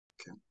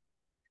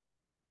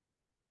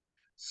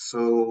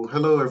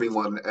Hello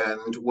everyone,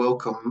 and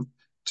welcome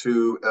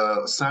to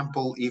a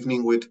sample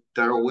evening with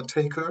Daryl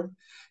Whittaker,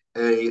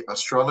 a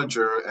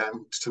astrologer,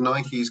 and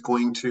tonight he's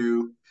going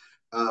to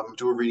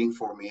do a reading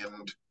for me.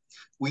 And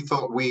we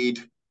thought we'd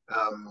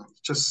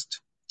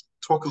just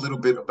talk a little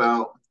bit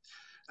about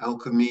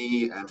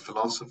alchemy and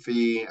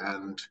philosophy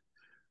and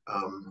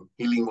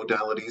healing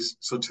modalities.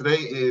 So today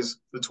is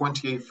the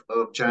 28th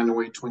of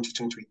January,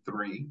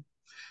 2023.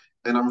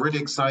 And I'm really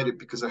excited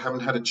because I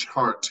haven't had a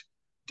chart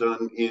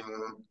done in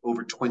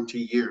over 20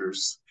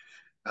 years.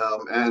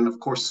 And of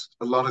course,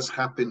 a lot has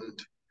happened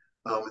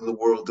in the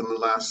world in the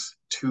last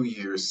 2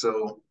 years.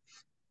 So,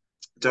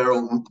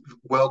 Daryl,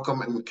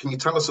 welcome. And can you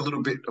tell us a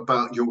little bit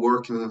about your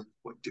work and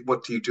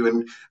what do you do?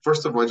 And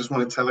first of all, I just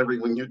want to tell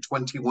everyone you're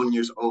 21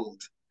 years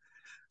old.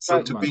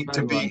 So to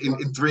 31, be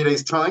 31. in 3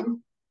 days'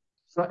 time,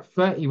 It's like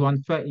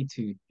 31,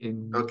 32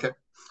 in okay. a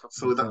couple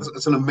So of months.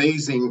 that's an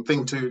amazing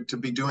thing to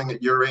be doing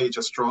at your age,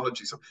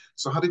 astrology.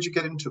 So how did you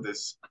get into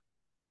this?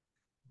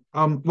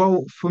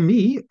 Well, for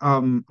me,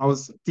 I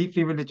was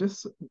deeply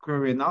religious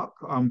growing up.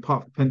 I'm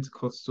part of the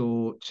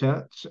Pentecostal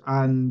church,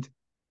 and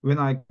when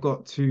I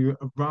got to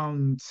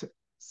around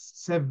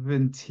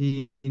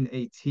 17,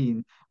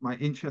 18, my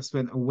interest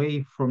went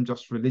away from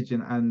just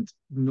religion and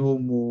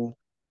normal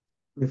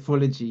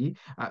mythology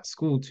at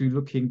school to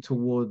looking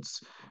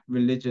towards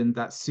religion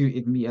that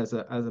suited me as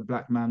a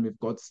black man with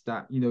gods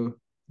that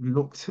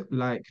looked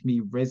like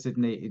me,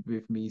 resonated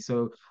with me.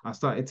 So I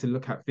started to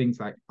look at things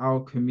like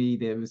alchemy.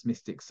 There was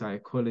mystic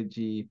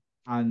psychology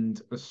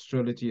and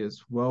astrology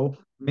as well.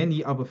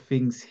 Many other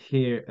things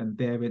here and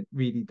there went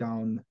really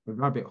down the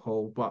rabbit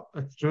hole, but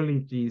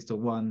astrology is the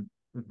one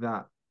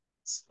that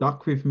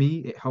stuck with me.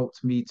 It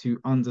helped me to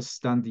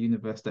understand the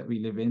universe that we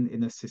live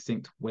in a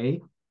succinct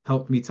way,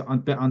 helped me to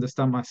better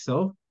understand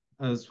myself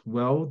as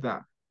well,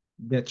 that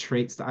they're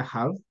traits that I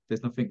have.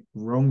 There's nothing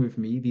wrong with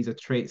me. These are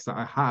traits that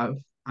I have,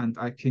 and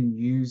I can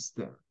use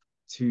them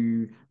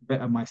to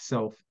better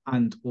myself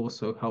and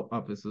also help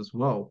others as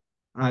well.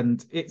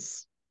 And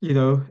it's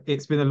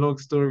been a long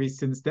story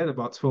since then,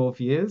 about 12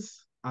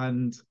 years,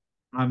 and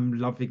I'm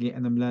loving it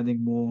and I'm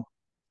learning more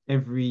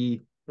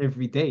every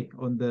day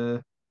on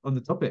the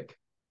topic.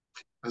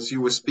 As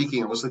you were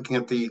speaking, I was looking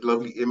at the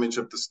lovely image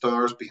of the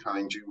stars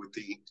behind you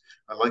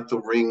I like the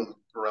ring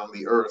around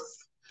the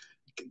earth.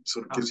 It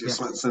sort of Ah, gives you a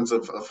yes. sense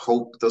of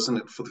hope, doesn't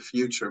it, for the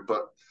future?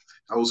 But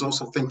I was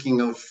also thinking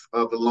of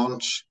the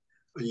launch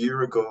a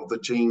year ago of the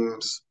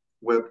James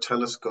Webb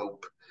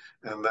Telescope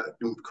and that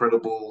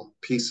incredible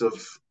piece of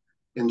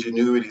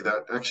ingenuity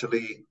that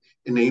actually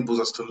enables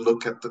us to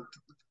look at the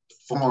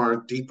far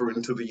deeper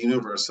into the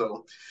universe,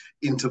 so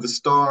into the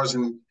stars.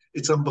 And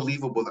it's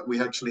unbelievable that we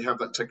actually have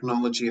that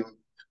technology. And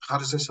how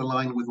does this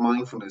align with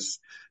mindfulness,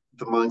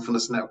 the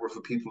mindfulness network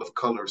for people of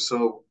color?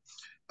 So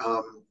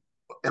um,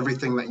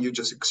 everything that you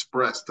just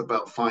expressed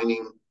about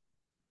finding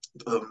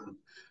um,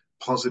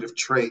 positive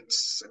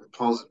traits and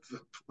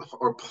positive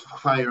or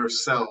higher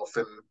self,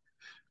 and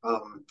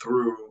um,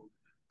 through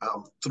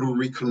through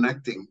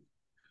reconnecting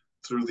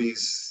through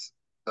these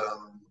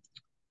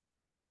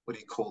what do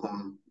you call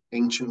them,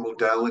 ancient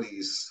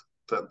modalities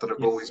that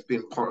have always Yes.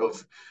 been part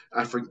of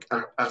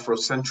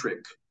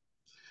Afrocentric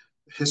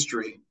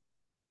history.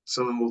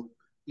 So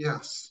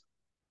yes.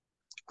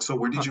 So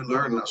where did you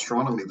learn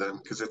astronomy then?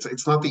 Because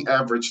it's not the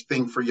average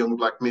thing for a young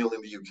black male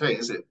in the UK,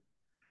 is it?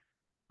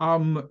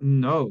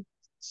 No.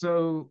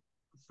 So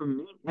for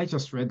me, I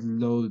just read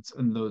loads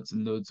and loads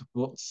and loads of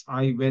books.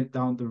 I went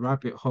down the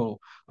rabbit hole.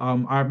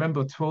 I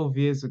remember 12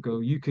 years ago,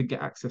 you could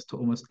get access to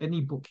almost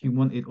any book you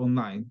wanted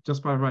online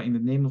just by writing the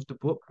name of the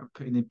book and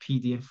putting in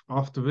PDF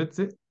afterwards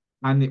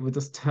and it would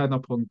just turn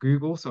up on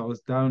Google. So I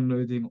was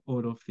downloading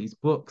all of these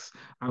books.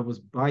 I was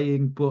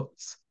buying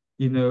books.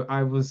 It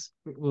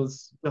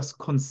was just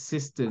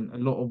consistent, a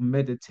lot of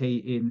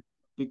meditating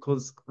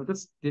because I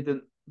just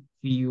didn't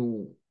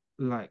feel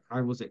like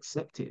I was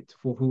accepted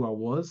for who I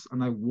was,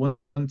 and I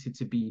wanted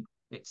to be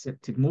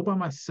accepted more by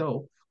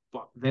myself,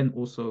 but then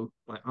also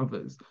by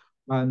others.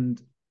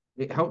 And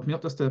it helped me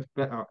not just to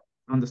better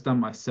understand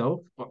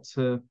myself, but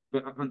to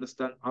better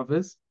understand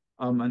others.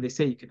 And they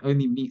say you can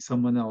only meet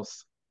someone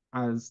else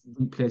as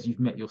deeply as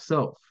you've met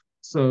yourself.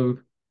 So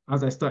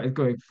as I started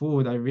going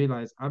forward, I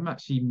realized I'm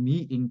actually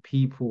meeting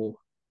people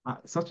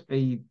at such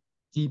a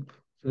deep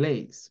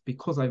place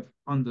because I've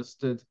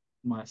understood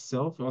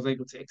myself. I was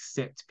able to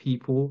accept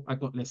people. I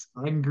got less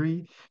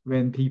angry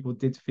when people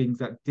did things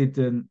that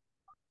didn't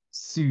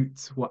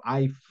suit what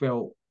I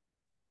felt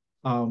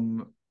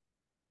um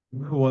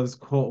was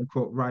quote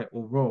unquote right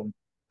or wrong.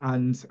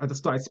 And I just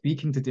started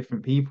speaking to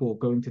different people,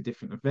 going to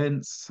different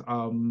events,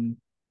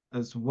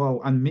 as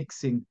well, and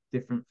mixing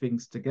different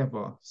things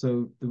together.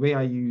 So the way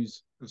I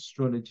use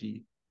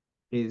astrology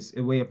is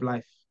a way of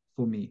life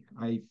for me.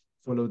 I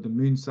follow the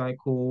moon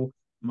cycle.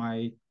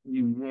 My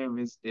new year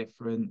is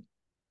different.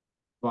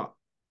 But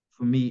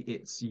for me,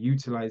 it's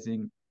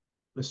utilizing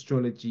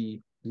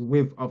astrology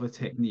with other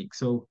techniques.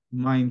 So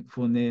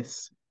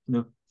mindfulness,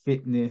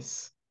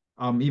 fitness,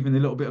 even a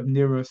little bit of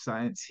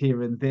neuroscience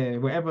here and there.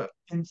 Whatever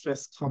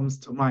interest comes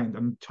to mind,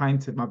 I'm trying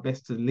to my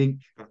best to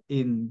link that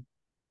in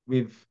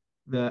with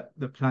the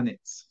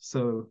planets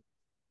so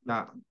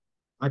that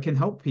I can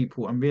help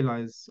people and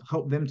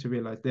help them to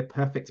realize they're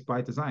perfect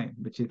by design,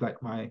 which is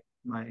like my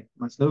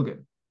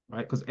slogan,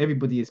 right? Because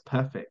everybody is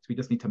perfect. We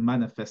just need to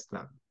manifest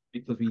that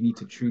because we need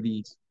to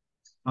truly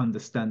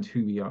understand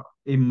who we are,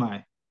 in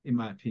my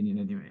opinion,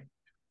 anyway.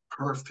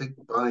 Perfect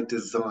by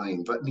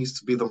design. That needs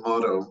to be the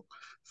motto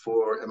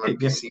for Yeah,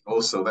 MNPC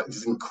also. That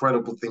is an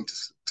incredible thing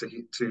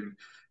to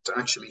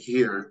actually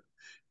hear.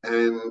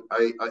 And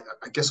I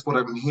guess what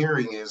I'm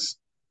hearing is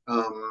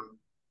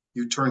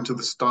you turn to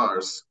the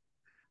stars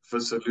for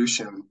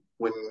solution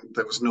when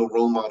there was no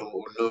role model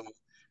or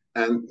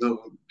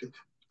no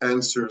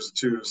answers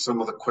to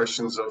some of the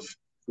questions of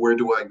where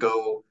do I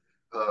go,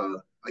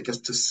 I guess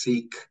to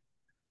seek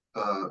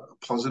a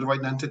positive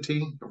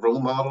identity, a role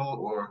model,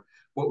 or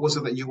what was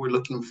it that you were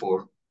looking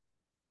for?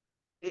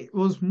 it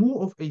was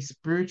more of a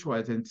spiritual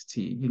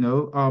identity, you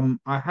know.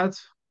 I had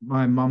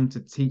my mum to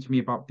teach me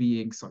about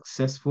being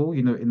successful,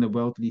 you know, in the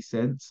worldly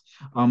sense.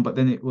 But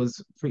then it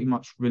was pretty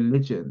much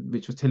religion,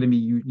 which was telling me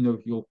you know,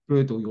 you're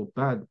good or you're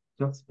bad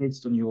just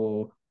based on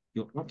your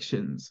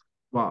actions.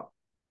 But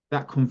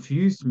that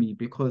confused me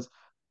because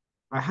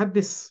I've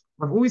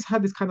always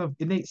had this kind of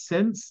innate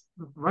sense,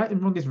 right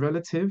and wrong is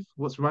relative.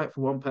 What's right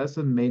for one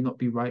person may not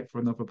be right for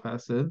another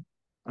person.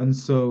 And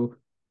so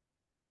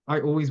I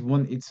always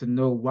wanted to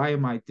know, why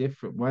am I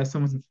different? Why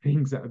some of the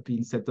things that are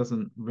being said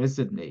doesn't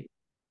resonate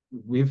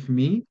with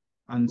me?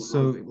 And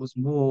so Mhm. it was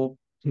more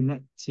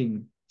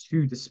connecting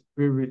to the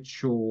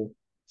spiritual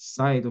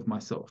side of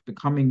myself,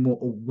 becoming more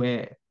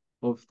aware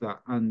of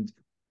that and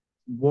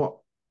what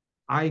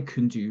I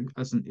can do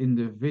as an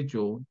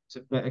individual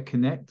to better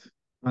connect.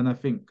 And I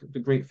think the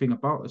great thing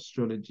about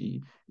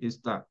astrology is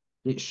that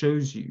it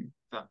shows you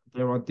that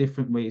there are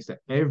different ways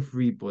that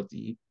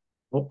everybody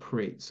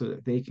operates so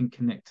that they can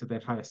connect to their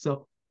higher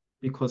self.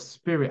 Because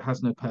spirit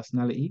has no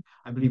personality.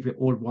 I believe we're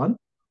all one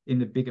in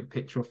the bigger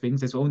picture of things.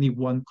 There's only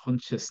one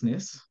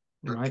consciousness,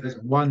 right? Okay.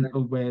 There's one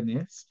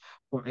awareness,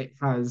 but it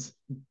has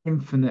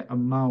infinite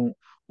amount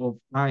of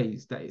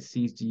eyes that it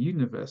sees the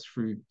universe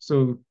through.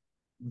 So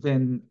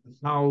then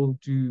how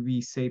do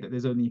we say that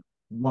there's only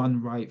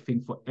one right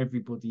thing for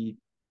everybody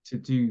to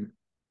do?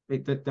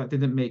 That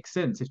didn't make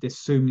sense if there's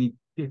so many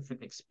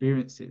different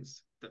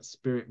experiences that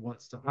spirit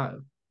wants to have.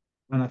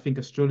 And I think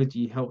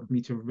astrology helped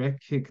me to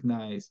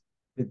recognize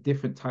the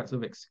different types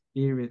of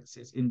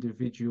experiences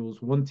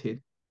individuals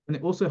wanted. And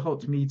it also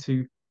helped me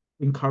to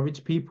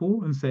encourage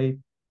people and say,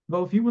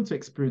 well, if you want to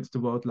experience the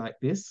world like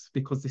this,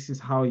 because this is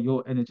how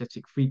your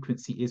energetic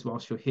frequency is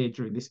whilst you're here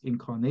during this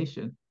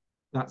incarnation,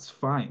 that's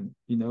fine.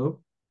 You know,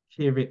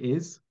 here it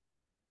is.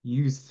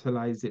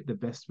 Utilize it the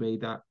best way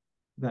that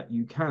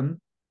you can,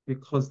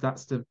 because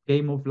that's the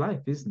game of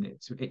life, isn't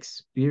it? To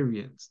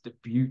experience the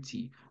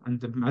beauty and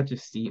the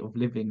majesty of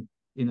living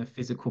in a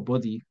physical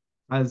body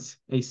as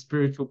a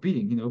spiritual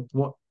being. You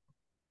know,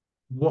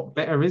 what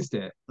better is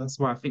there? That's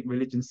why I think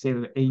religions say that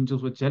the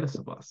angels were jealous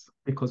of us,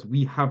 because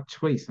we have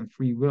choice and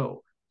free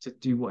will to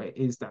do what it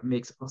is that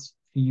makes us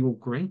feel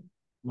great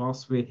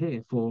whilst we're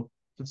here for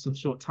just a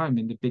short time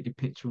in the bigger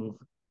picture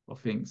of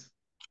things.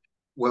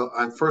 Well,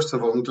 first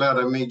of all, I'm glad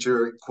I made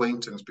your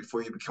acquaintance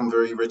before you become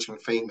very rich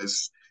and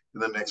famous in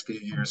the next few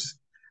years.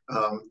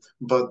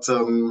 But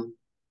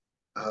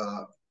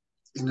uh,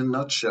 in a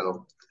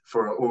nutshell,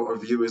 for our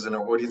viewers and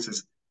our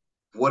audiences,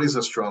 what is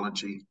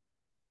astrology?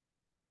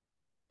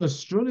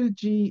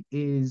 Astrology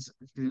is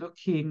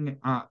looking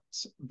at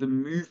the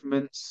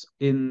movements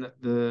in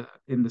the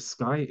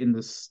sky, in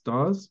the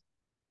stars,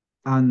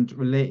 and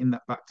relating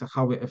that back to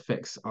how it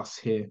affects us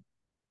here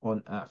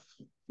on Earth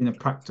in a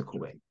practical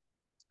way.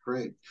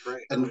 Great.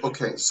 And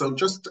okay, so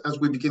just as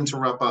we begin to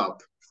wrap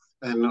up,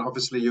 and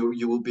obviously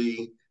you will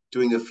be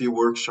doing a few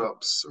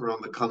workshops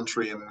around the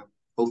country and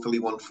hopefully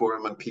one for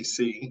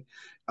MNPC.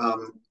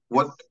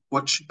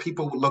 What should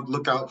people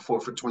look out for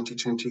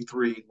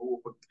 2023?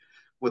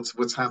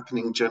 What's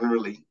happening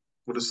generally?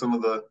 What are some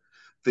of the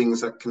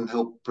things that can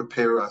help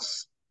prepare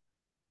us?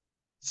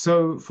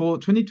 So for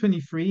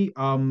 2023,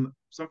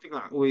 something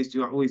that I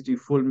always do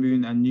full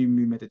moon and new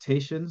moon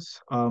meditations,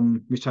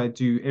 which I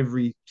do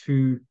every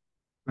 2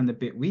 and a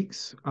bit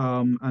weeks.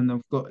 And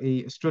I've got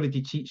a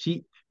astrology cheat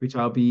sheet, which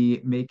I'll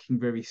be making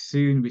very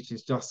soon, which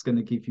is just going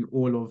to give you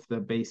all of the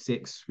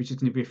basics, which is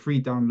going to be a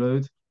free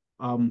download,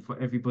 for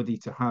everybody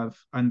to have.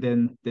 And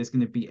then there's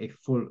going to be a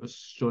full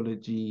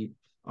astrology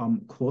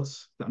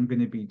course that I'm going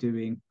to be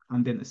doing,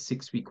 and then a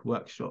 6 week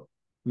workshop,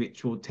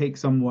 which will take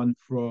someone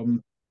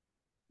from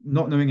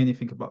not knowing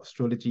anything about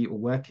astrology or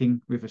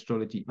working with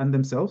astrology and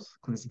themselves,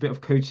 because there's a bit of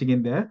coaching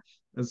in there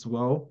as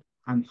well,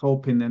 and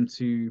helping them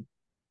to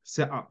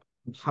set up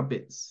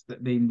habits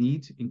that they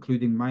need,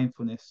 including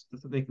mindfulness, so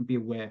that they can be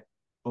aware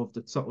of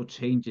the subtle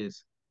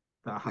changes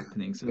that are Yeah.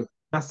 happening. So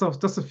that's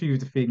just a few of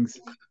the things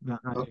Okay. that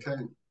I've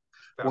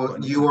Well, got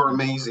in the you are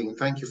pipeline. amazing.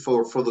 Thank you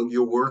for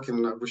your work,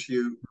 and I wish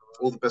you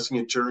all the best in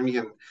your journey.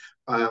 And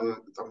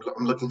I'm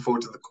looking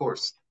forward to the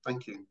course.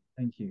 Thank you.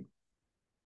 Thank you.